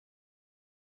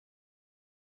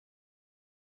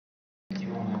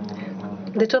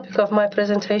The topic of my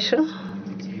presentation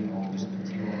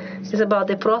is about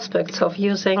the prospects of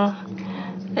using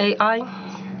AI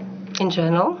in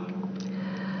general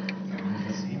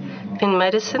in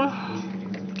medicine,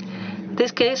 in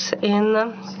this case in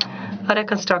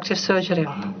reconstructive surgery.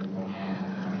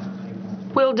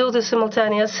 We'll do the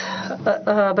simultaneous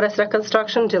breast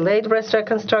reconstruction, delayed breast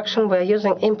reconstruction. We're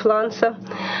using implants,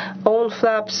 own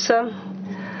flaps,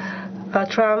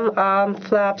 tram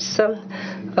flaps,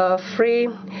 free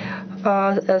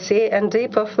CA and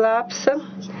deeper flaps.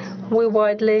 We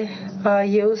widely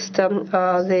used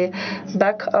the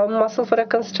back muscle for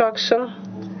reconstruction.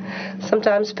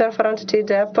 Sometimes perforant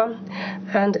T-dep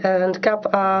and cap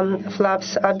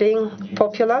flaps are being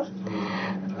popular.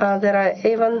 There are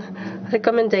even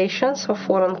recommendations of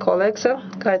foreign colleagues,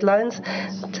 guidelines,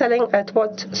 telling at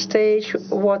what stage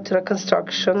what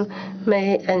reconstruction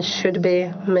may and should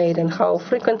be made and how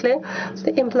frequently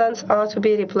the implants are to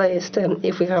be replaced. And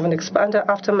if we have an expander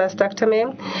after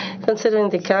mastectomy, considering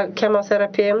the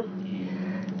chemotherapy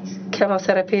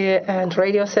and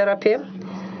radiotherapy,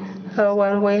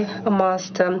 when we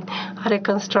must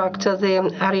reconstruct the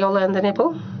areola and the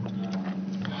nipple.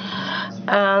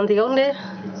 And the only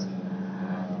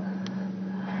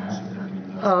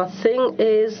thing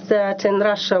is that in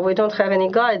Russia we don't have any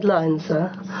guidelines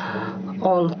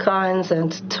on kinds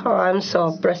and times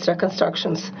of breast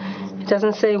reconstructions. It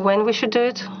doesn't say when we should do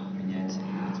it,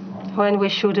 when we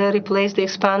should replace the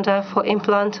expander for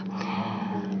implant.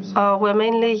 We're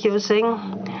mainly using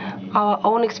our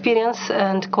own experience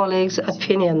and colleagues'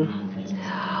 opinion.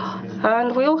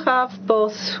 And we'll have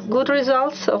both good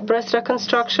results of breast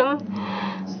reconstruction,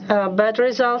 bad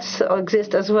results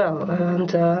exist as well, and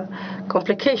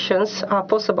complications are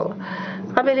possible.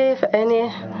 I believe any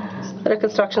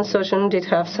reconstruction surgeon did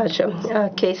have such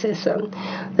cases.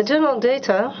 The general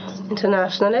data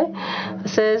internationally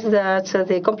says that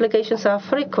the complications are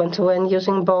frequent when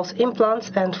using both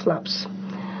implants and flaps.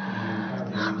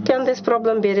 How can this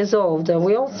problem be resolved?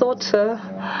 We all thought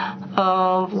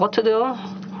what to do,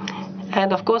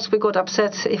 and of course we got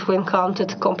upset if we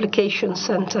encountered complications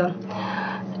and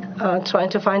trying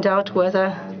to find out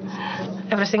whether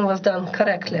everything was done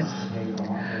correctly.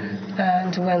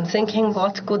 And when thinking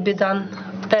what could be done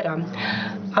better,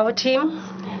 our team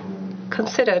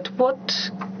considered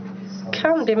what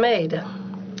can be made.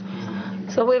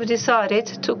 So we've decided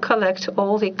to collect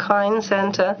all the kinds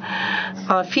and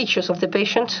features of the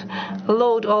patient,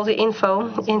 load all the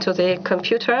info into the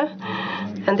computer,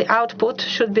 and the output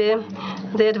should be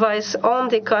the advice on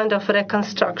the kind of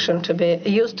reconstruction to be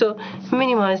used to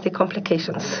minimize the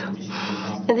complications.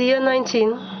 In the year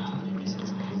 19,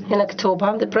 in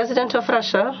October, the President of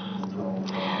Russia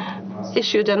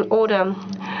issued an order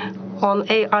on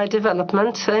AI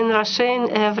development in Russia in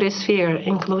every sphere,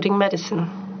 including medicine.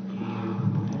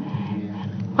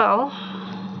 Well,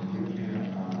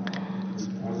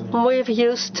 we've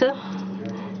used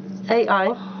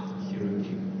AI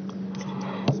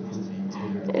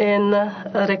in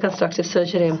reconstructive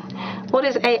surgery. What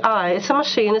is AI? It's a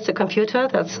machine, it's a computer,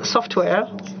 that's software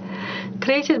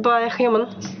created by a human.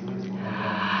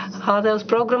 Those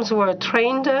programs were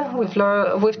trained.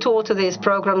 We've taught these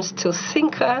programs to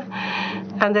think,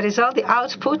 and the result, the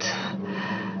output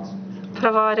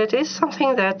provided is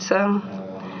something that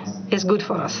is good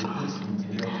for us.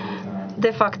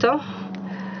 De facto,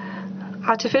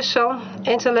 artificial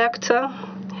intellect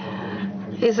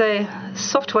is a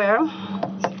software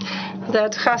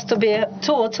that has to be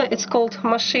taught. It's called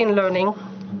machine learning.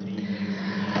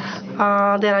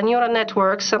 There are neural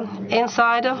networks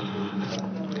inside,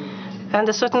 and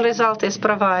a certain result is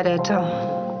provided.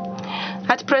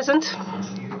 At present,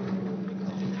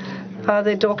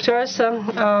 the doctors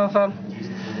of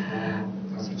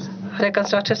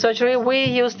reconstructive surgery, we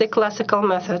use the classical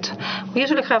method. We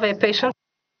usually have a patient.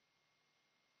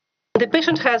 The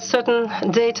patient has certain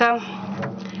data,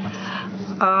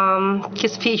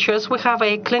 his features. We have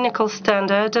a clinical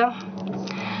standard,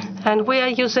 and we are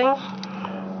using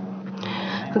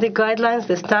the guidelines,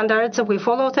 the standards. We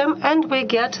follow them, and we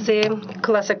get the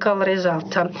classical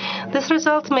result. This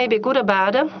result may be good or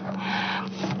bad,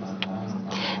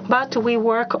 but we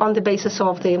work on the basis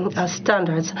of the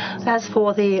standards. As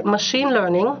for the machine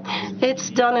learning, it's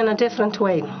done in a different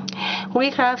way. We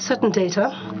have certain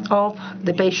data of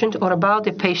the patient or about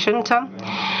the patient.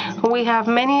 We have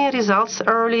many results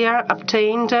earlier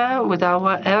obtained with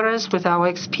our errors, with our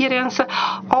experience.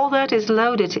 All that is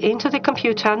loaded into the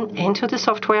computer, into the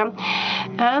software,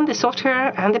 and the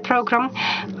software and the program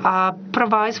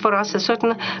provides for us a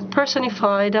certain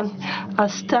personified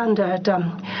standard.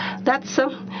 That's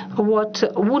what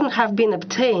wouldn't have been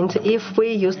obtained if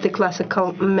we used the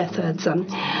classical methods.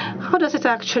 How does it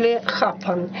actually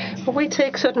happen? We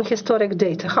take certain historic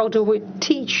data. How do we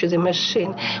teach the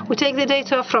machine? We take the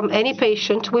data from any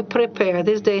patient. We prepare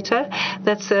this data.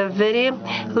 That's a very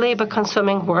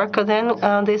labor-consuming work. Then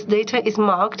this data is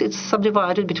marked. It's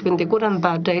subdivided between the good and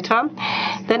bad data.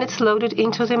 Then it's loaded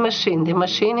into the machine. The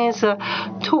machine is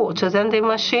taught. Then the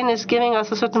machine is giving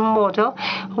us a certain model.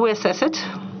 We assess it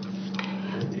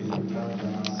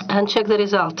and check the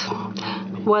result,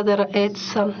 whether it's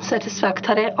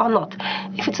satisfactory or not.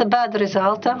 If it's a bad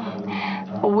result,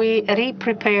 we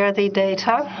re-prepare the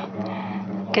data,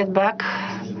 get back,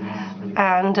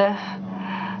 and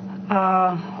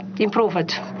improve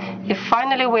it. If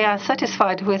finally we are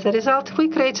satisfied with the result, we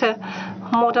create a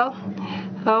model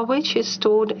which is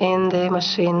stored in the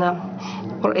machine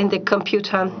or in the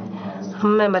computer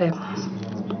memory.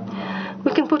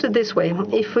 We can put it this way.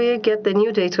 If we get the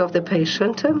new data of the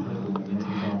patient,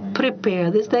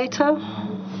 prepare this data,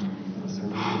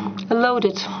 load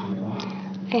it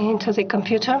into the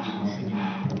computer.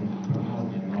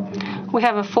 We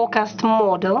have a forecast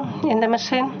model in the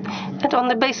machine, and on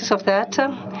the basis of that,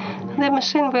 the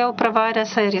machine will provide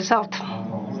us a result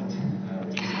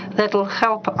that will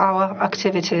help our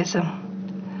activities.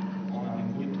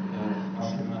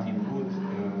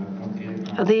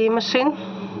 The machine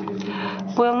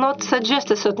will not suggest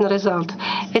a certain result.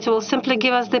 It will simply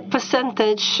give us the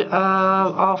percentage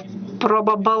of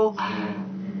probable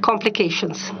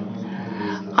complications.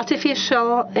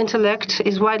 Artificial intellect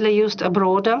is widely used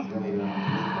abroad.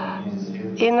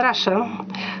 In Russia,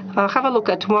 have a look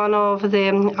at one of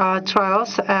the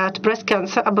trials at breast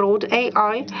cancer abroad.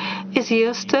 AI is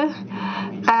used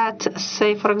at,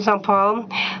 say, for example,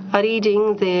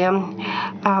 reading the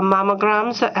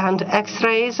mammograms and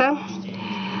X-rays.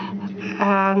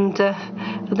 And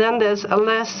then there's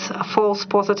less false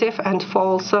positive and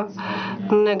false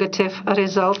negative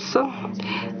results.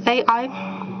 AI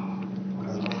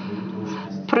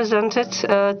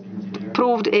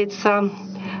proved its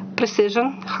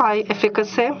precision, high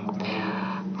efficacy.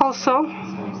 Also,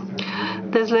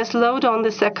 there's less load on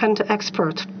the second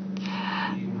expert,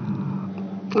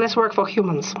 less work for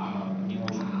humans.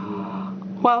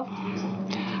 Well,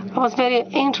 I was very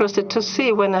interested to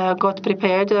see when I got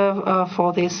prepared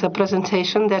for this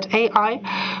presentation that AI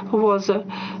was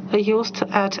used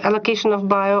at allocation of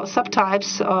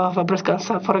bio-subtypes of breast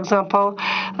cancer. For example,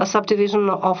 a subdivision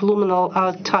of luminal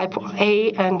type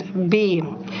A and B.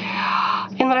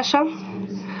 In Russia,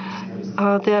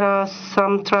 there are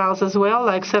some trials as well,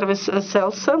 like service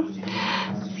cells.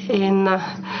 In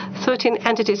 13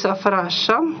 entities of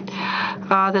Russia,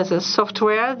 there's a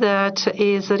software that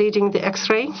is reading the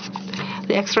X-rays,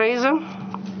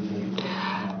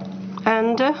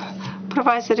 and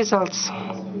provides the results.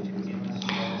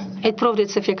 It proved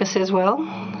its efficacy as well.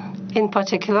 In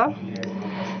particular,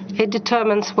 it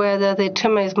determines whether the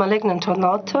tumor is malignant or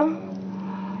not.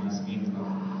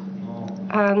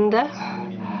 And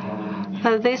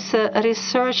this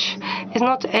research is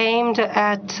not aimed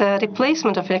at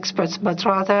replacement of experts, but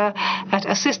rather at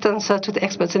assistance to the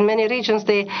experts. In many regions,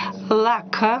 they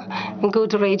lack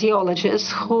good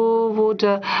radiologists who would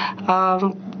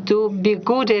be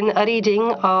good in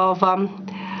reading of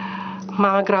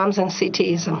mammograms and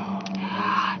CTs.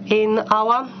 In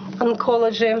our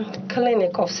oncology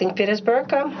clinic of St.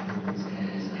 Petersburg,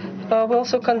 we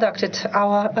also conducted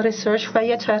our research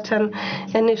yet at an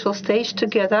initial stage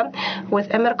together with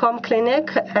Emercom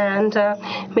Clinic and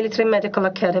Military Medical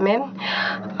Academy.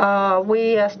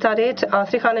 We studied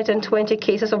 320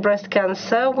 cases of breast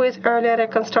cancer with early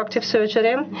reconstructive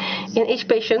surgery. In each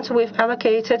patient, we've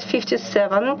allocated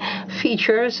 57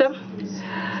 features.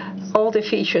 All the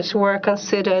features were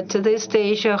considered: this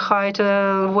stage, height,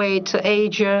 weight,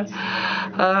 age,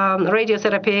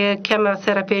 radiotherapy,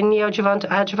 chemotherapy, neoadjuvant,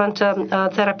 adjuvant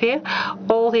therapy,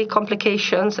 all the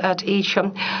complications at each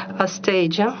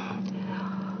stage.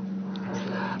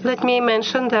 Let me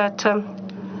mention that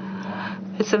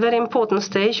it's a very important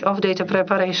stage of data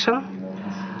preparation.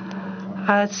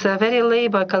 It's a very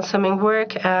labor-consuming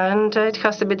work, and it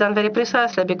has to be done very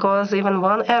precisely, because even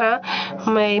one error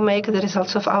may make the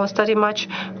results of our study much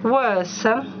worse.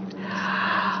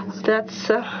 That's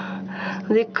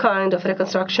the kind of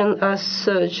reconstruction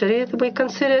surgery. We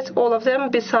considered all of them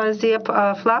besides the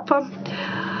flap.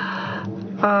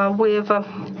 We've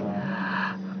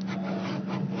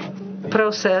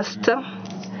processed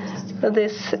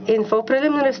this info.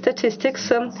 Preliminary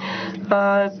statistics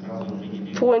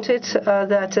pointed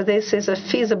that this is a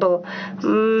feasible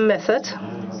method,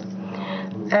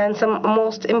 And some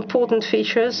most important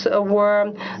features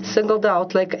were singled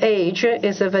out, like age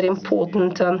is a very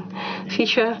important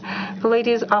feature.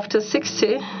 Ladies after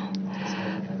 60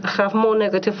 have more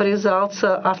negative results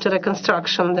after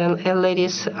reconstruction than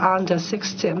ladies under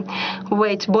 60.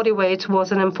 Body weight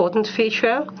was an important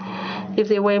feature. If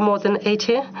they weigh more than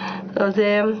 80,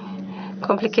 their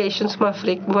complications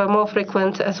were more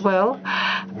frequent as well.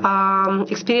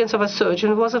 Experience of a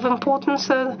surgeon was of importance.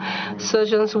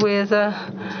 Surgeons with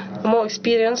more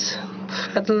experience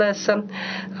had less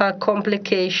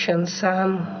complications.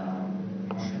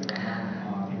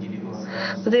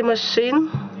 The machine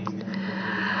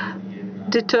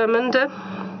determined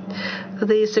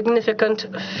the significant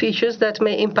features that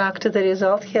may impact the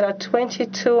result. Here are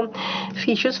 22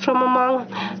 features from among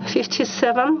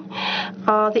 57.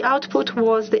 The output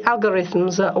was the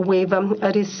algorithms we've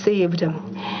received.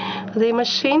 The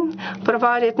machine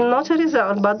provided not a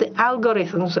result, but the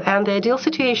algorithms, and the ideal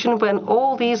situation when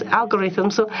all these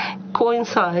algorithms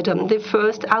coincide. The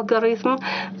first algorithm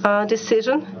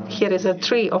decision, here is a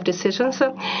tree of decisions.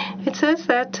 It says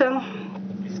that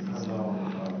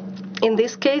in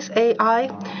this case, AI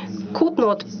could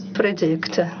not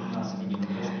predict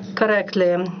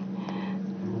correctly.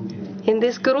 In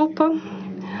this group,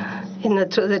 in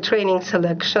the training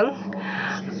selection,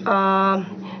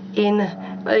 in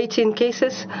 18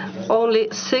 cases, only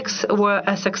 6 were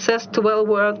a success, 12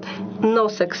 were no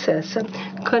success.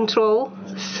 Control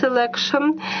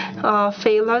selection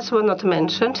failures were not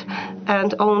mentioned,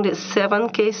 and only 7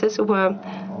 cases were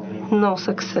no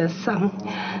success.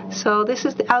 So this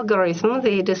is the algorithm,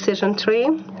 the decision tree,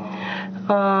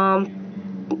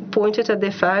 pointed at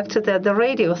the fact that the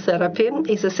radiotherapy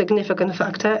is a significant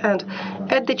factor, and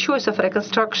at the choice of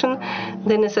reconstruction,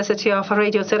 the necessity of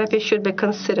radiotherapy should be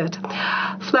considered.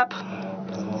 Flap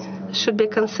should be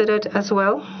considered as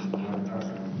well.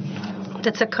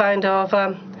 That's a kind of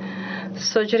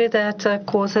surgery that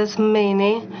causes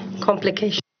many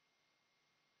complications.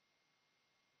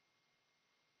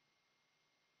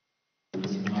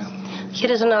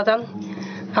 Here is another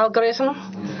algorithm,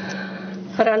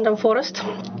 random forest.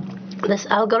 This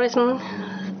algorithm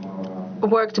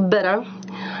worked better.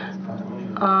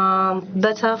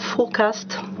 Better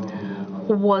forecast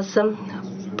was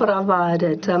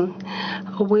provided.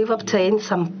 We've obtained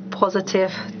some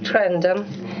positive trend.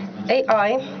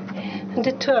 AI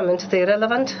determined the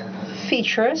relevant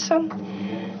features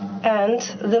and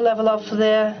the level of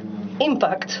their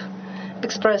impact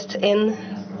expressed in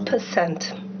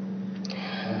percent.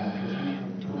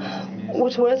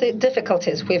 What were the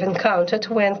difficulties we've encountered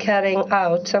when carrying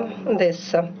out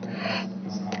this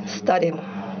study?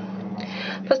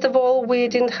 First of all, we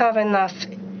didn't have enough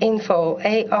info.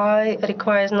 AI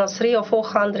requires not 300 or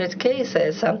 400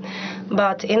 cases,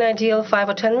 but in ideal 5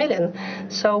 or 10 million.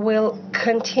 So we'll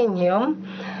continue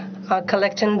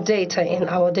collecting data in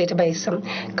our database.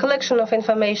 Collection of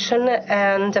information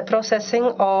and processing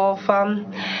of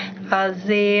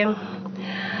the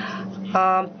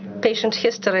patient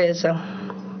histories.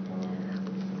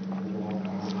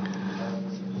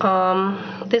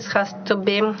 This has to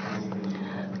be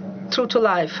true to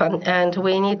life, and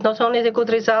we need not only the good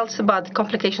results but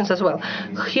complications as well.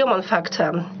 Human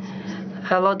factor.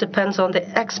 A lot depends on the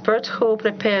expert who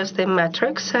prepares the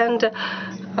metrics and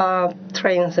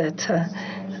trains it.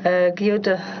 A good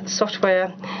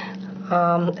software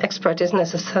expert is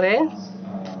necessary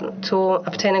to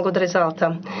obtain a good result.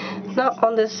 Now,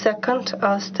 on the second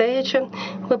stage,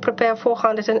 we prepare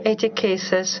 480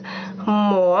 cases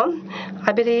more.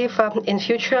 I believe in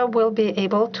future we'll be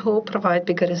able to provide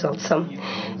bigger results.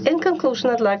 In conclusion,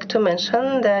 I'd like to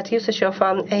mention that usage of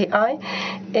AI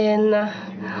in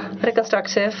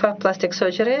reconstructive plastic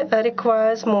surgery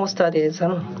requires more studies.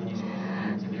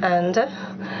 And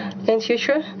in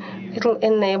future, it will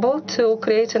enable to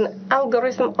create an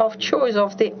algorithm of choice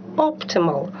of the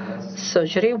optimal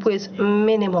surgery with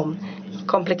minimum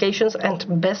complications and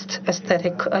best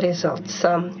aesthetic results.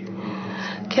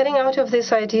 Carrying out of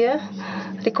this idea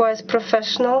requires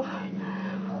professional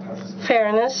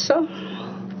fairness,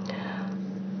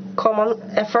 common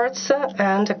efforts,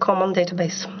 and a common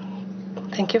database.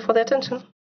 Thank you for the attention.